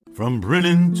From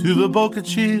Brennan to the Boca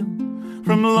Chica,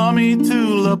 from Lummi to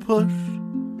La Push,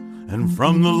 and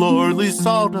from the lordly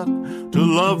Sawduck to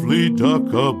lovely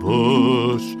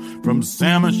Duckabush, from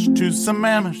Samish to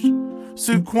Sammamish,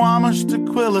 Suquamish to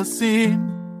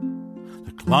Quilcene.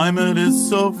 The climate is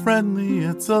so friendly,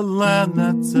 it's a land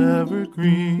that's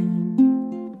evergreen.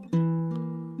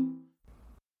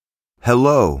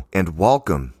 Hello and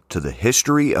welcome to the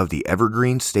History of the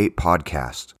Evergreen State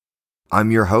podcast. I'm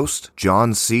your host,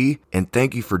 John C., and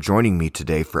thank you for joining me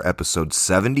today for episode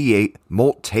 78,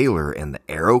 Molt Taylor and the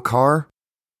Aerocar.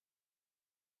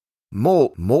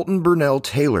 Moulton Burnell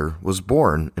Taylor was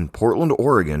born in Portland,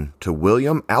 Oregon to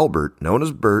William Albert, known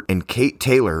as Bert, and Kate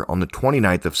Taylor on the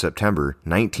 29th of September,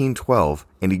 1912,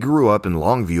 and he grew up in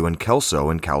Longview and Kelso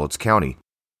in Cowlitz County.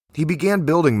 He began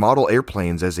building model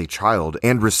airplanes as a child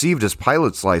and received his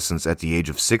pilot's license at the age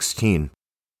of 16.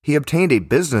 He obtained a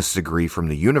business degree from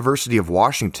the University of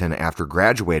Washington after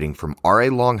graduating from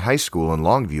R.A. Long High School in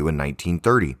Longview in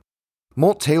 1930.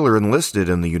 Molt Taylor enlisted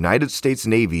in the United States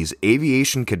Navy's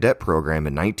Aviation Cadet Program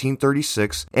in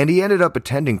 1936, and he ended up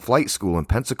attending flight school in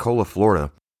Pensacola,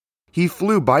 Florida. He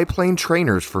flew biplane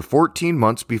trainers for 14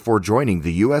 months before joining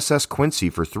the USS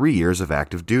Quincy for 3 years of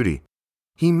active duty.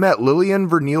 He met Lillian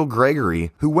Verneel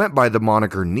Gregory, who went by the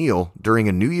moniker Neil, during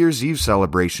a New Year's Eve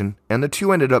celebration, and the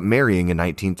two ended up marrying in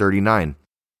 1939.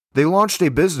 They launched a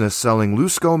business selling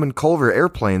Luscombe and Culver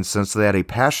airplanes since they had a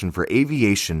passion for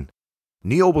aviation.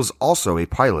 Neil was also a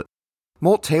pilot.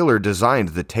 Molt Taylor designed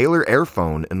the Taylor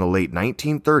Airphone in the late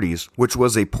 1930s, which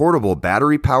was a portable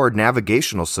battery-powered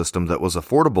navigational system that was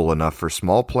affordable enough for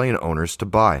small plane owners to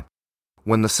buy.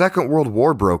 When the Second World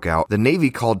War broke out, the Navy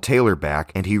called Taylor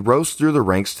back, and he rose through the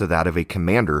ranks to that of a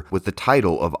commander with the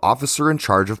title of Officer in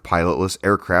Charge of Pilotless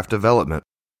Aircraft Development.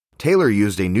 Taylor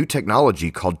used a new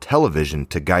technology called television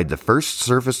to guide the first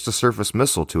surface-to-surface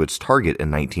missile to its target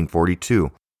in 1942.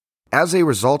 As a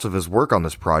result of his work on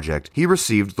this project, he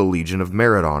received the Legion of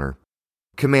Merit honor.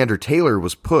 Commander Taylor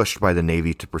was pushed by the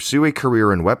Navy to pursue a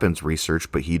career in weapons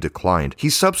research, but he declined. He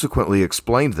subsequently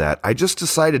explained that, "I just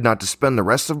decided not to spend the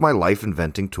rest of my life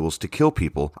inventing tools to kill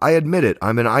people. I admit it,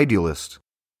 I'm an idealist."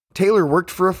 Taylor worked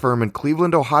for a firm in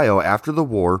Cleveland, Ohio after the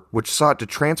war, which sought to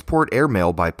transport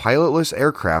airmail by pilotless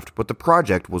aircraft, but the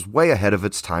project was way ahead of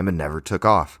its time and never took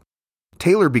off.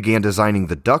 Taylor began designing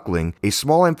the Duckling, a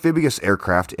small amphibious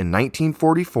aircraft, in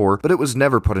 1944, but it was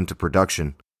never put into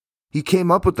production. He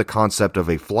came up with the concept of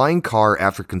a flying car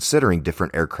after considering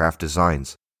different aircraft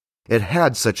designs. It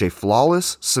had such a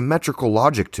flawless, symmetrical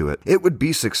logic to it. It would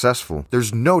be successful.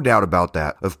 There's no doubt about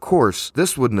that. Of course,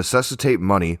 this would necessitate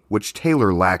money, which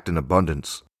Taylor lacked in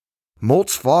abundance.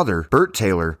 Molt's father, Bert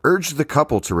Taylor, urged the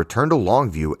couple to return to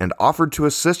Longview and offered to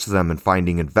assist them in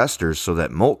finding investors so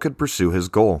that Molt could pursue his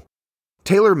goal.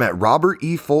 Taylor met Robert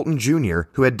E. Fulton Jr.,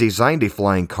 who had designed a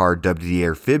flying car dubbed the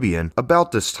Amphibian,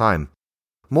 about this time.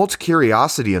 Molt's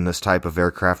curiosity in this type of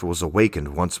aircraft was awakened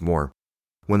once more.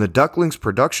 When the Duckling's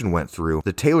production went through,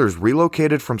 the Taylors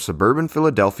relocated from suburban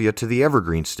Philadelphia to the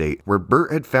Evergreen State, where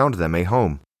Bert had found them a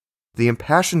home. The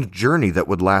impassioned journey that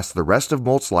would last the rest of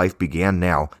Molt's life began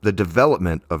now, the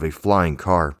development of a flying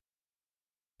car.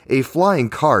 A flying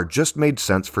car just made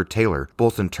sense for Taylor,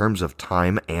 both in terms of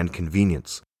time and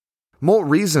convenience. Molt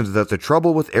reasoned that the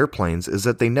trouble with airplanes is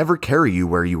that they never carry you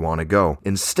where you want to go.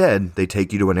 Instead, they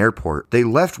take you to an airport. They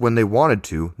left when they wanted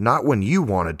to, not when you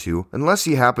wanted to, unless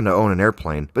you happen to own an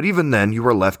airplane, but even then you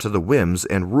are left to the whims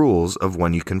and rules of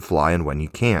when you can fly and when you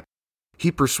can't. He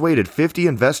persuaded 50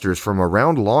 investors from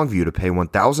around Longview to pay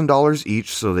 $1,000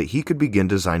 each so that he could begin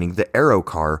designing the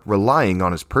Aerocar, relying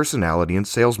on his personality and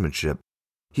salesmanship.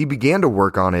 He began to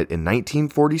work on it in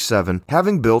 1947,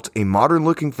 having built a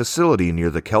modern-looking facility near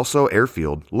the Kelso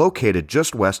Airfield, located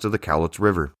just west of the Cowlitz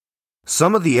River.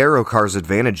 Some of the Aerocar's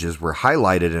advantages were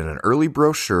highlighted in an early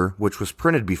brochure which was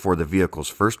printed before the vehicle's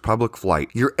first public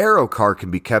flight. Your Aerocar can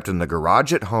be kept in the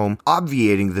garage at home,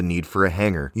 obviating the need for a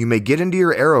hangar. You may get into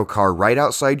your Aerocar right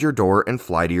outside your door and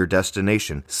fly to your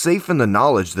destination, safe in the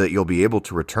knowledge that you'll be able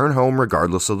to return home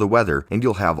regardless of the weather, and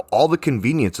you'll have all the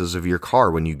conveniences of your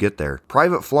car when you get there.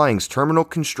 Private flying's terminal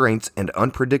constraints and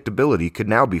unpredictability could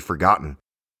now be forgotten.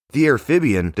 The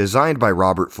Amphibian, designed by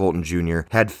Robert Fulton Jr.,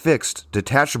 had fixed,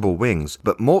 detachable wings,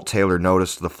 but Molt Taylor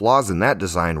noticed the flaws in that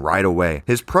design right away.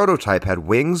 His prototype had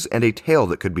wings and a tail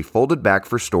that could be folded back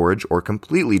for storage or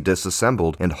completely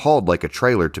disassembled and hauled like a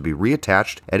trailer to be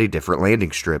reattached at a different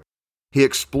landing strip. He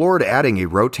explored adding a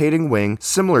rotating wing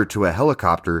similar to a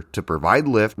helicopter to provide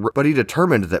lift, but he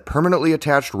determined that permanently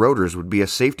attached rotors would be a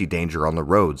safety danger on the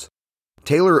roads.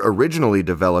 Taylor originally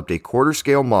developed a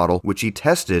quarter-scale model which he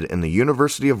tested in the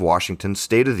University of Washington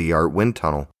state-of-the-art wind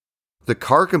tunnel. The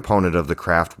car component of the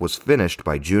craft was finished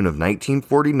by June of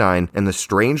 1949, and the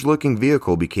strange-looking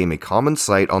vehicle became a common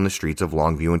sight on the streets of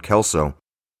Longview and Kelso.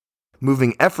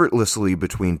 Moving effortlessly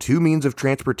between two means of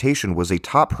transportation was a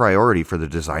top priority for the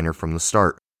designer from the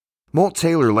start. Molt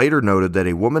Taylor later noted that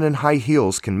a woman in high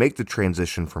heels can make the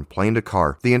transition from plane to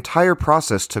car. The entire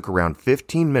process took around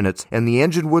 15 minutes, and the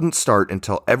engine wouldn't start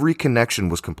until every connection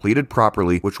was completed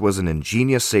properly, which was an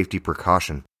ingenious safety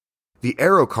precaution. The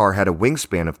Aerocar had a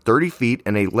wingspan of 30 feet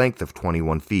and a length of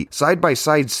 21 feet,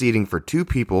 side-by-side seating for two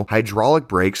people, hydraulic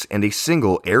brakes, and a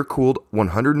single air-cooled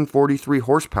 143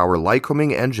 horsepower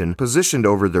Lycoming engine positioned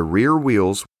over the rear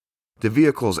wheels. The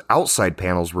vehicle's outside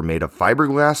panels were made of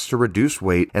fiberglass to reduce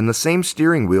weight, and the same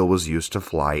steering wheel was used to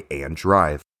fly and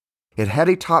drive. It had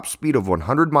a top speed of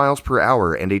 100 miles per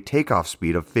hour and a takeoff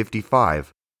speed of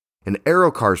 55. An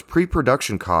Aerocar's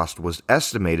pre-production cost was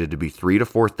estimated to be $3,000 to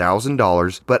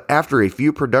 $4,000, but after a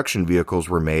few production vehicles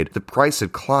were made, the price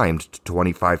had climbed to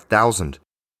 $25,000.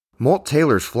 Molt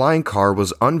Taylor's flying car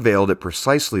was unveiled at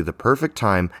precisely the perfect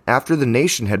time after the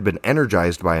nation had been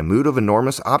energized by a mood of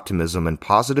enormous optimism and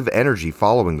positive energy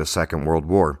following the Second World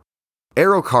War.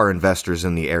 Aerocar investors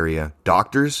in the area,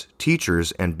 doctors,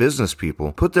 teachers, and business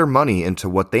people put their money into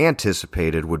what they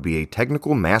anticipated would be a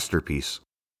technical masterpiece.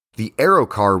 The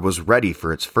Aerocar was ready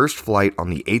for its first flight on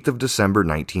the 8th of December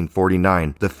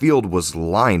 1949. The field was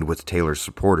lined with Taylor's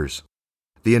supporters.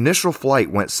 The initial flight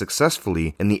went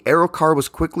successfully, and the Aerocar was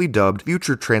quickly dubbed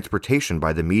future transportation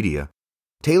by the media.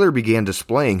 Taylor began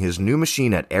displaying his new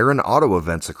machine at air and auto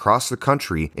events across the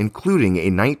country, including a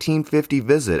 1950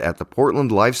 visit at the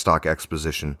Portland Livestock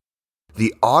Exposition.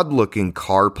 The odd-looking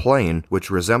car plane, which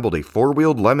resembled a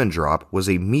four-wheeled lemon drop, was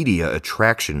a media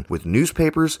attraction, with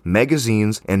newspapers,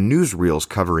 magazines, and newsreels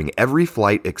covering every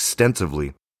flight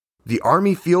extensively. The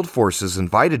Army Field Forces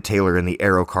invited Taylor and the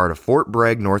Aerocar to Fort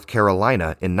Bragg, North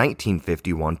Carolina in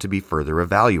 1951 to be further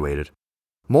evaluated.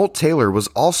 Molt Taylor was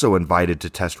also invited to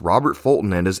test Robert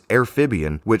Fulton and his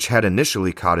amphibian, which had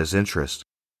initially caught his interest.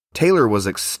 Taylor was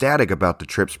ecstatic about the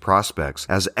trip's prospects,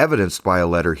 as evidenced by a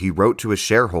letter he wrote to his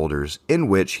shareholders, in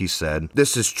which he said,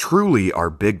 "This is truly our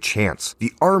big chance.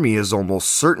 The Army is almost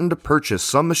certain to purchase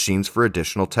some machines for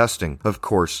additional testing. Of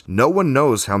course, no one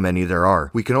knows how many there are.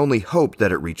 We can only hope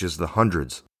that it reaches the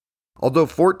hundreds." Although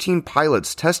 14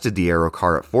 pilots tested the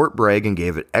Aerocar at Fort Bragg and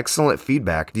gave it excellent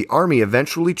feedback, the Army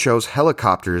eventually chose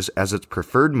helicopters as its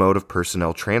preferred mode of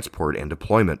personnel transport and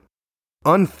deployment.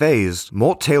 Unfazed,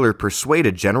 Molt Taylor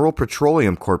persuaded General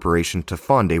Petroleum Corporation to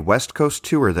fund a West Coast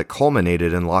tour that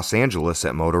culminated in Los Angeles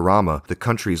at Motorama, the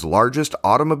country's largest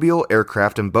automobile,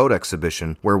 aircraft, and boat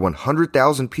exhibition, where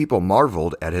 100,000 people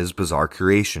marveled at his bizarre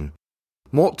creation.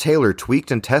 Molt Taylor tweaked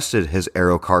and tested his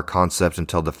Aerocar concept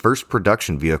until the first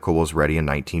production vehicle was ready in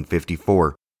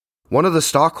 1954. One of the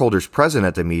stockholders present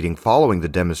at the meeting following the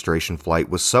demonstration flight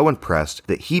was so impressed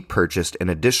that he purchased an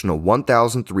additional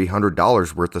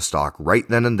 $1,300 worth of stock right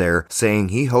then and there, saying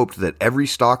he hoped that every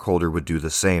stockholder would do the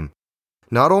same.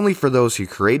 Not only for those who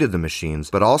created the machines,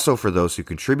 but also for those who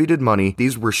contributed money,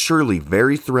 these were surely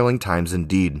very thrilling times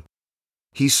indeed.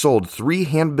 He sold 3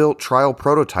 hand-built trial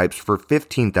prototypes for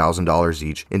 $15,000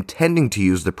 each, intending to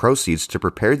use the proceeds to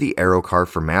prepare the Aerocar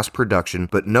for mass production,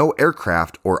 but no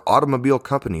aircraft or automobile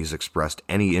companies expressed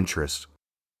any interest.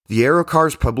 The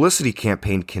Aerocar's publicity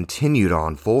campaign continued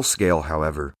on full scale,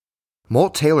 however.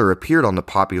 Molt Taylor appeared on the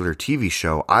popular TV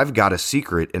show I've Got a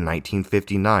Secret in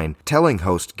 1959, telling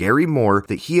host Gary Moore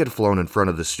that he had flown in front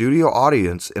of the studio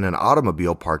audience in an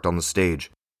automobile parked on the stage.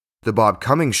 The Bob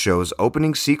Cummings show's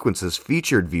opening sequences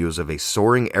featured views of a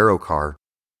soaring Aerocar.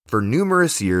 For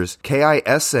numerous years,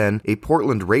 KISN, a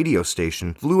Portland radio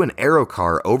station, flew an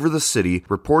Aerocar over the city,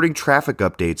 reporting traffic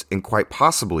updates in quite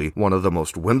possibly one of the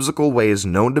most whimsical ways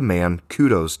known to man.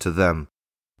 Kudos to them.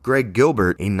 Greg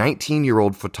Gilbert, a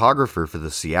 19-year-old photographer for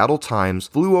the Seattle Times,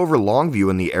 flew over Longview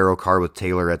in the Aerocar with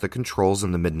Taylor at the controls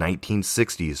in the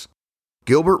mid-1960s.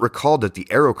 Gilbert recalled that the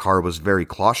Aerocar was very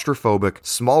claustrophobic,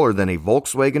 smaller than a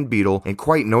Volkswagen Beetle, and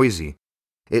quite noisy.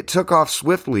 It took off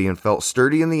swiftly and felt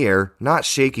sturdy in the air, not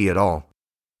shaky at all.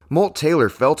 Molt Taylor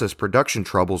felt his production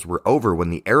troubles were over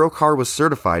when the Aerocar was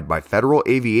certified by federal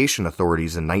aviation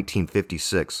authorities in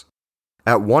 1956.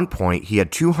 At one point, he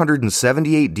had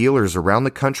 278 dealers around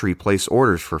the country place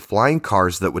orders for flying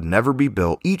cars that would never be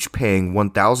built, each paying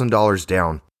 $1,000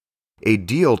 down. A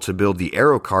deal to build the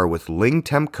Aerocar with Ling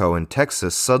Temco in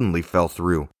Texas suddenly fell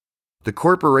through. The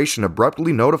corporation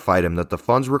abruptly notified him that the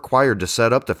funds required to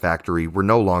set up the factory were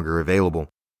no longer available.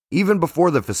 Even before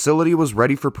the facility was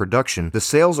ready for production, the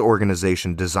sales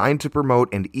organization designed to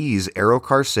promote and ease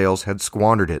Aerocar sales had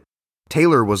squandered it.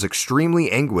 Taylor was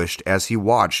extremely anguished as he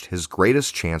watched his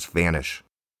greatest chance vanish.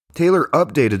 Taylor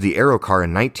updated the Aerocar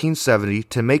in 1970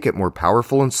 to make it more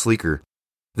powerful and sleeker.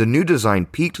 The new design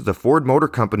piqued the Ford Motor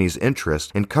Company's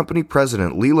interest, and company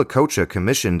president Lee Iacocca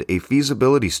commissioned a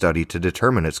feasibility study to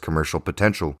determine its commercial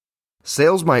potential.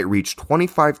 Sales might reach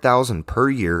 25,000 per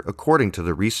year according to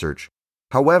the research.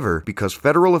 However, because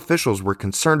federal officials were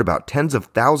concerned about tens of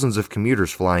thousands of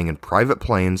commuters flying in private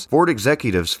planes, Ford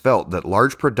executives felt that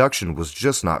large production was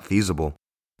just not feasible.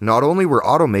 Not only were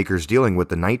automakers dealing with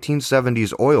the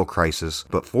 1970s oil crisis,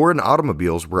 but foreign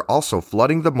automobiles were also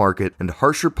flooding the market and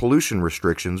harsher pollution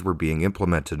restrictions were being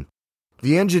implemented.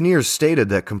 The engineers stated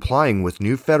that complying with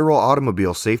new federal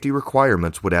automobile safety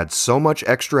requirements would add so much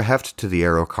extra heft to the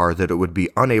Aerocar that it would be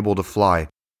unable to fly,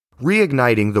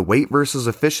 reigniting the weight versus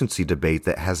efficiency debate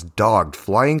that has dogged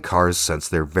flying cars since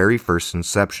their very first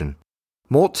inception.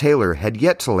 Molt Taylor had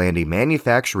yet to land a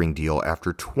manufacturing deal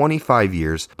after 25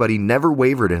 years, but he never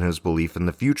wavered in his belief in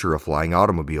the future of flying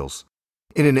automobiles.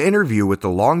 In an interview with the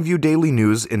Longview Daily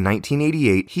News in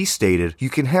 1988, he stated, "You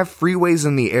can have freeways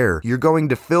in the air. You're going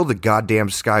to fill the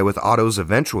goddamn sky with autos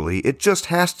eventually. It just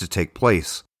has to take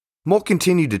place." Molt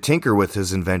continued to tinker with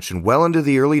his invention well into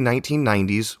the early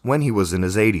 1990s when he was in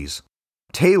his 80s.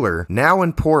 Taylor, now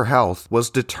in poor health, was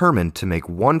determined to make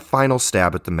one final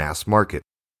stab at the mass market.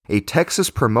 A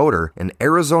Texas promoter, an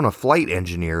Arizona flight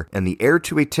engineer, and the heir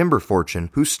to a timber fortune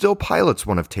who still pilots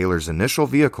one of Taylor's initial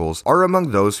vehicles are among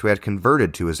those who had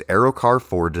converted to his Aerocar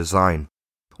 4 design.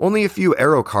 Only a few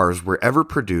Aerocars were ever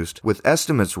produced, with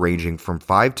estimates ranging from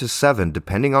 5 to 7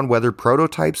 depending on whether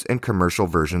prototypes and commercial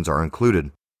versions are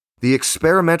included. The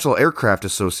Experimental Aircraft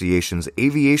Association's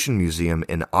Aviation Museum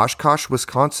in Oshkosh,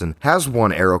 Wisconsin has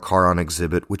one Aerocar on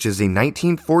exhibit, which is a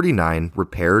 1949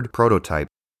 repaired prototype.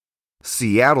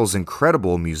 Seattle's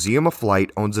incredible Museum of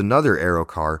Flight owns another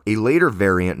Aerocar, a later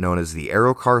variant known as the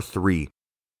Aerocar 3.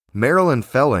 Marilyn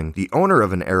Felling, the owner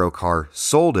of an Aerocar,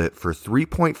 sold it for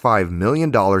 $3.5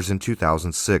 million in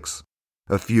 2006.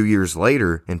 A few years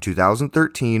later, in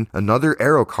 2013, another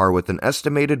Aerocar with an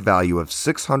estimated value of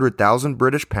 600,000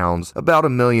 British pounds, about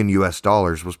 $1 million US,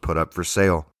 was put up for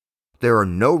sale. There are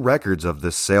no records of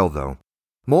this sale, though.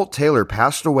 Molt Taylor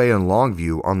passed away in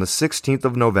Longview on the 16th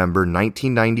of November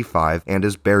 1995 and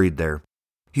is buried there.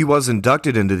 He was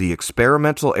inducted into the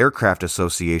Experimental Aircraft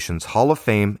Association's Hall of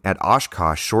Fame at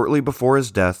Oshkosh shortly before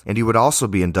his death, and he would also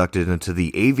be inducted into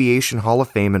the Aviation Hall of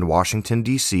Fame in Washington,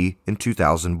 D.C. in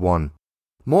 2001.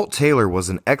 Molt Taylor was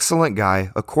an excellent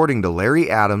guy, according to Larry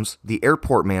Adams, the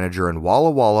airport manager in Walla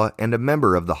Walla and a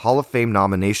member of the Hall of Fame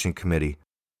nomination committee.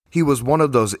 He was one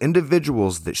of those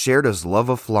individuals that shared his love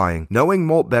of flying. Knowing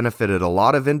Molt benefited a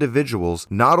lot of individuals,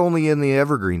 not only in the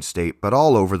Evergreen State, but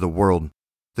all over the world.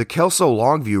 The Kelso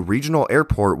Longview Regional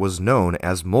Airport was known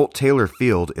as Molt Taylor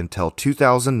Field until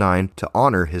 2009 to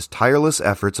honor his tireless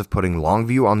efforts of putting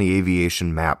Longview on the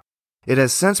aviation map. It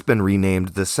has since been renamed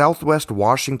the Southwest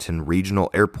Washington Regional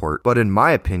Airport, but in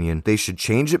my opinion, they should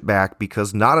change it back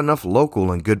because not enough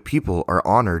local and good people are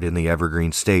honored in the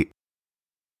Evergreen State.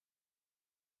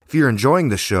 If you're enjoying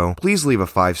the show, please leave a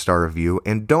 5-star review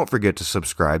and don't forget to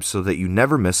subscribe so that you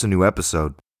never miss a new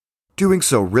episode. Doing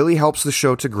so really helps the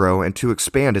show to grow and to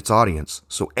expand its audience,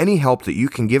 so any help that you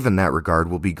can give in that regard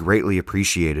will be greatly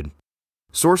appreciated.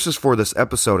 Sources for this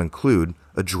episode include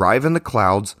A Drive in the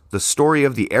Clouds, The Story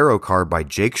of the Aerocar by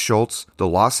Jake Schultz, the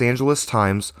Los Angeles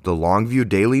Times, the Longview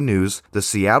Daily News, the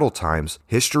Seattle Times,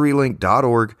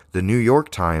 HistoryLink.org, the New York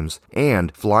Times,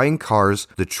 and Flying Cars,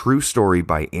 The True Story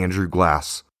by Andrew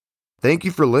Glass. Thank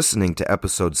you for listening to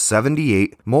episode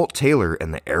 78, Molt Taylor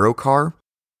and the Aerocar.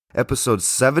 Episode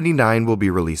 79 will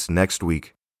be released next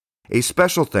week. A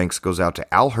special thanks goes out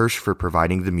to Al Hirsch for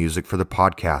providing the music for the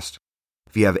podcast.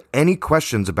 If you have any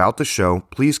questions about the show,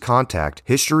 please contact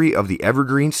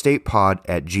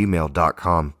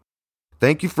historyoftheevergreenstatepod@gmail.com.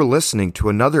 Thank you for listening to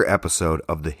another episode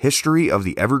of the History of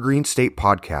the Evergreen State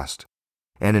podcast.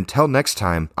 And until next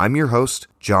time, I'm your host,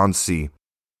 John C.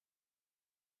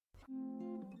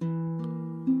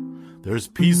 There's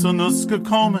peace on the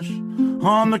Skokomish,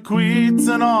 on the Queets,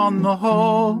 and on the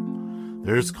Hoe.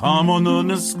 There's calm on the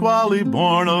Nisqually,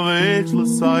 born of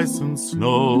ageless ice and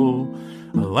snow.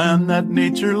 A land that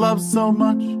nature loves so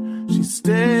much, she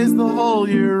stays the whole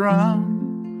year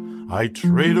round. I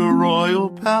trade a royal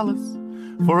palace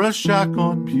for a shack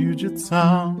on Puget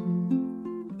Sound.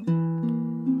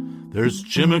 There's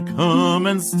Chimicum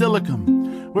and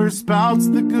Stillicum, where spouts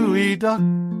the gooey duck,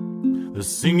 the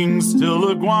singing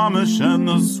Stillaguamish and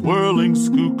the swirling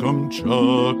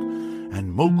Skookumchuck,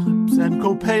 and Moclips and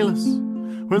Copalis,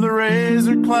 where the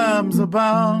razor clams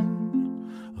abound.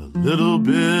 A little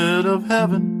bit of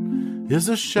heaven is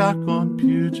a shack on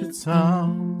Puget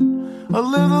Sound. A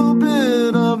little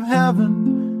bit of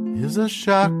heaven is a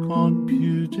shack on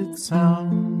Puget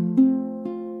Sound.